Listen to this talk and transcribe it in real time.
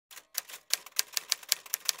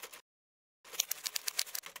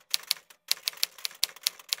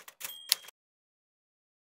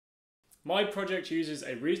My project uses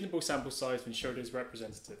a reasonable sample size to ensure it is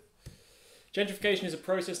representative. Gentrification is a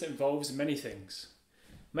process that involves many things.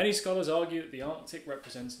 Many scholars argue that the Arctic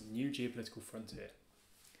represents a new geopolitical frontier.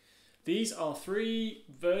 These are three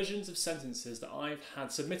versions of sentences that I've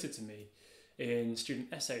had submitted to me in student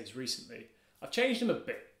essays recently. I've changed them a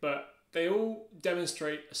bit, but they all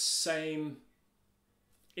demonstrate the same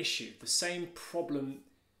issue, the same problem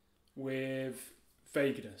with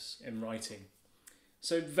vagueness in writing.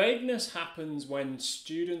 So vagueness happens when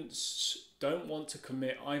students don't want to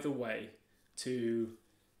commit either way to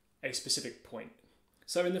a specific point.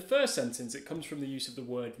 So in the first sentence, it comes from the use of the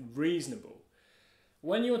word reasonable.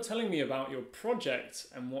 When you're telling me about your project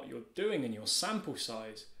and what you're doing and your sample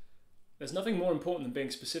size, there's nothing more important than being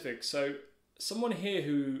specific. So someone here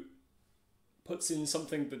who puts in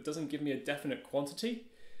something that doesn't give me a definite quantity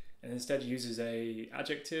and instead uses an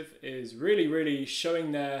adjective is really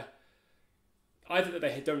showing their either that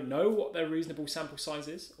they don't know what their reasonable sample size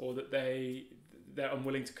is or that they're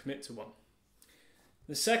unwilling to commit to one.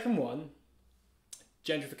 The second one,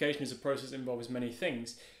 gentrification is a process that involves many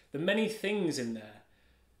things. The many things in there,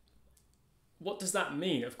 what does that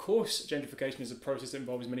mean? Of course, gentrification is a process that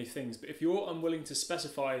involves many things, but if you're unwilling to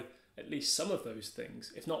specify at least some of those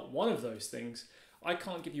things, if not one of those things, I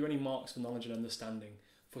can't give you any marks for knowledge and understanding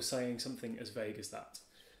for saying something as vague as that.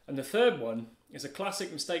 And the third one is a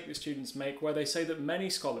classic mistake that students make where they say that many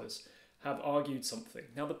scholars have argued something.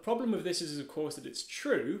 Now the problem with this is of course that it's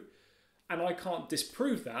true and I can't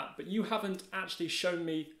disprove that, but you haven't actually shown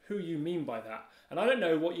me who you mean by that. And I don't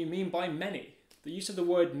know what you mean by many. The use of the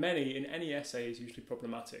word many in any essay is usually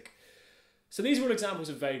problematic. So these are all examples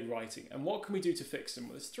of vague writing, and what can we do to fix them?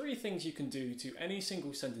 Well, there's three things you can do to any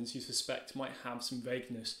single sentence you suspect might have some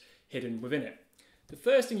vagueness hidden within it. The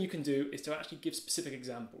first thing you can do is to actually give specific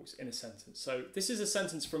examples in a sentence. So this is a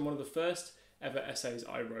sentence from one of the first ever essays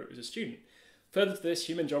I wrote as a student. Further to this,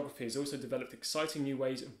 human geography has also developed exciting new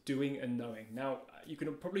ways of doing and knowing. Now, you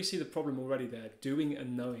can probably see the problem already there. Doing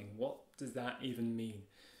and knowing, what does that even mean?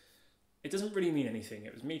 It doesn't really mean anything.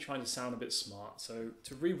 It was me trying to sound a bit smart. So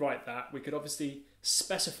to rewrite that, we could obviously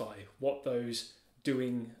specify what those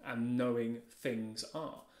doing and knowing things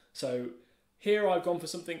are. So here I've gone for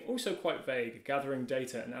something also quite vague, gathering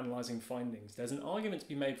data and analysing findings. There's an argument to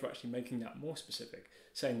be made for actually making that more specific,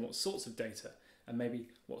 saying what sorts of data and maybe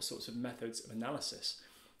what sorts of methods of analysis.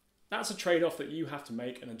 That's a trade-off that you have to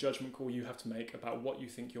make and a judgment call you have to make about what you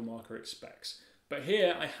think your marker expects. But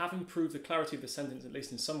here I have improved the clarity of the sentence, at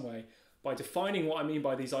least in some way, by defining what I mean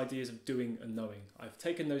by these ideas of doing and knowing. I've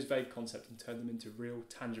taken those vague concepts and turned them into real,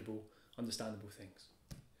 tangible, understandable things.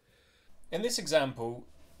 In this example,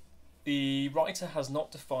 the writer has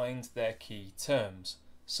not defined their key terms.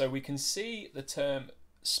 So we can see the term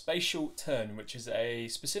spatial turn, which is a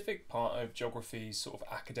specific part of geography's sort of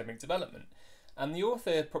academic development. And the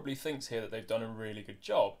author probably thinks here that they've done a really good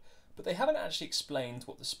job, but they haven't actually explained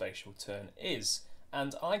what the spatial turn is.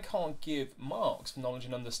 And I can't give marks for knowledge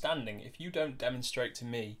and understanding if you don't demonstrate to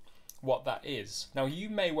me what that is. Now you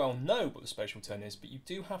may well know what the spatial turn is, but you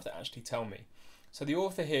do have to actually tell me. So the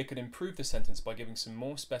author here could improve the sentence by giving some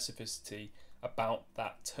more specificity about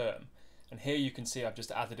that term. And here you can see I've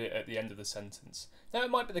just added it at the end of the sentence. Now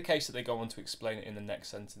it might be the case that they go on to explain it in the next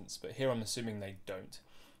sentence, but here I'm assuming they don't.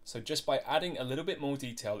 So just by adding a little bit more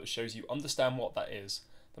detail that shows you understand what that is,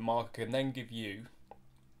 the marker can then give you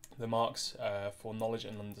the marks for knowledge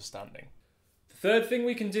and understanding. The third thing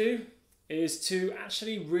we can do is to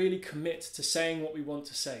actually really commit to saying what we want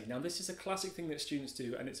to say. Now this is a classic thing that students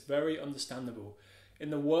do and it's very understandable.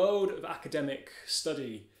 In the world of academic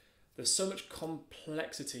study, there's so much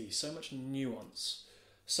complexity, so much nuance,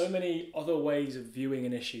 so many other ways of viewing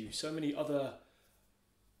an issue, so many other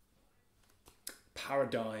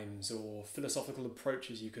paradigms or philosophical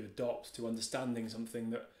approaches you could adopt to understanding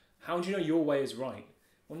something that, how do you know your way is right?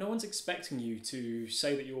 Well, no one's expecting you to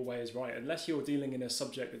say that your way is right unless you're dealing in a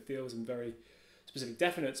subject that deals in very specific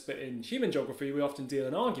definites, but in human geography we often deal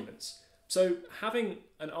in arguments. So having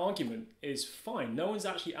an argument is fine. No one's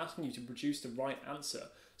actually asking you to produce the right answer.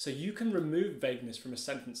 So you can remove vagueness from a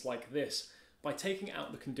sentence like this by taking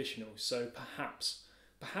out the conditionals. So perhaps,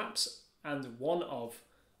 and one of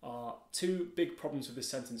are two big problems with this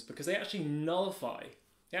sentence because they actually nullify,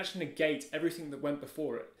 they actually negate everything that went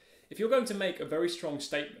before it. If you're going to make a very strong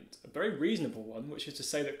statement, a very reasonable one, which is to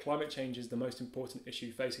say that climate change is the most important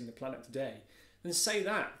issue facing the planet today, then say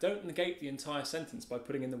that. Don't negate the entire sentence by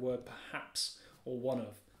putting in the word perhaps or one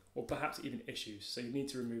of, or perhaps even issues. So you need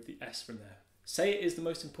to remove the S from there. Say it is the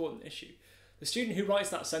most important issue. The student who writes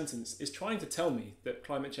that sentence is trying to tell me that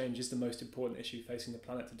climate change is the most important issue facing the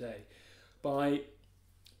planet today by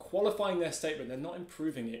qualifying their statement, they're not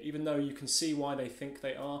improving it, even though you can see why they think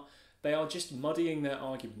they are. They are just muddying their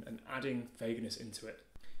argument and adding vagueness into it.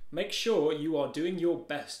 Make sure you are doing your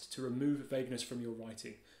best to remove vagueness from your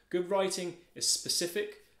writing. Good writing is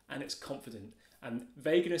specific and it's confident, and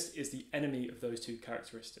vagueness is the enemy of those two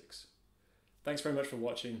characteristics. Thanks very much for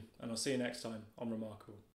watching, and I'll see you next time on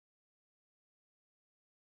Remarkable.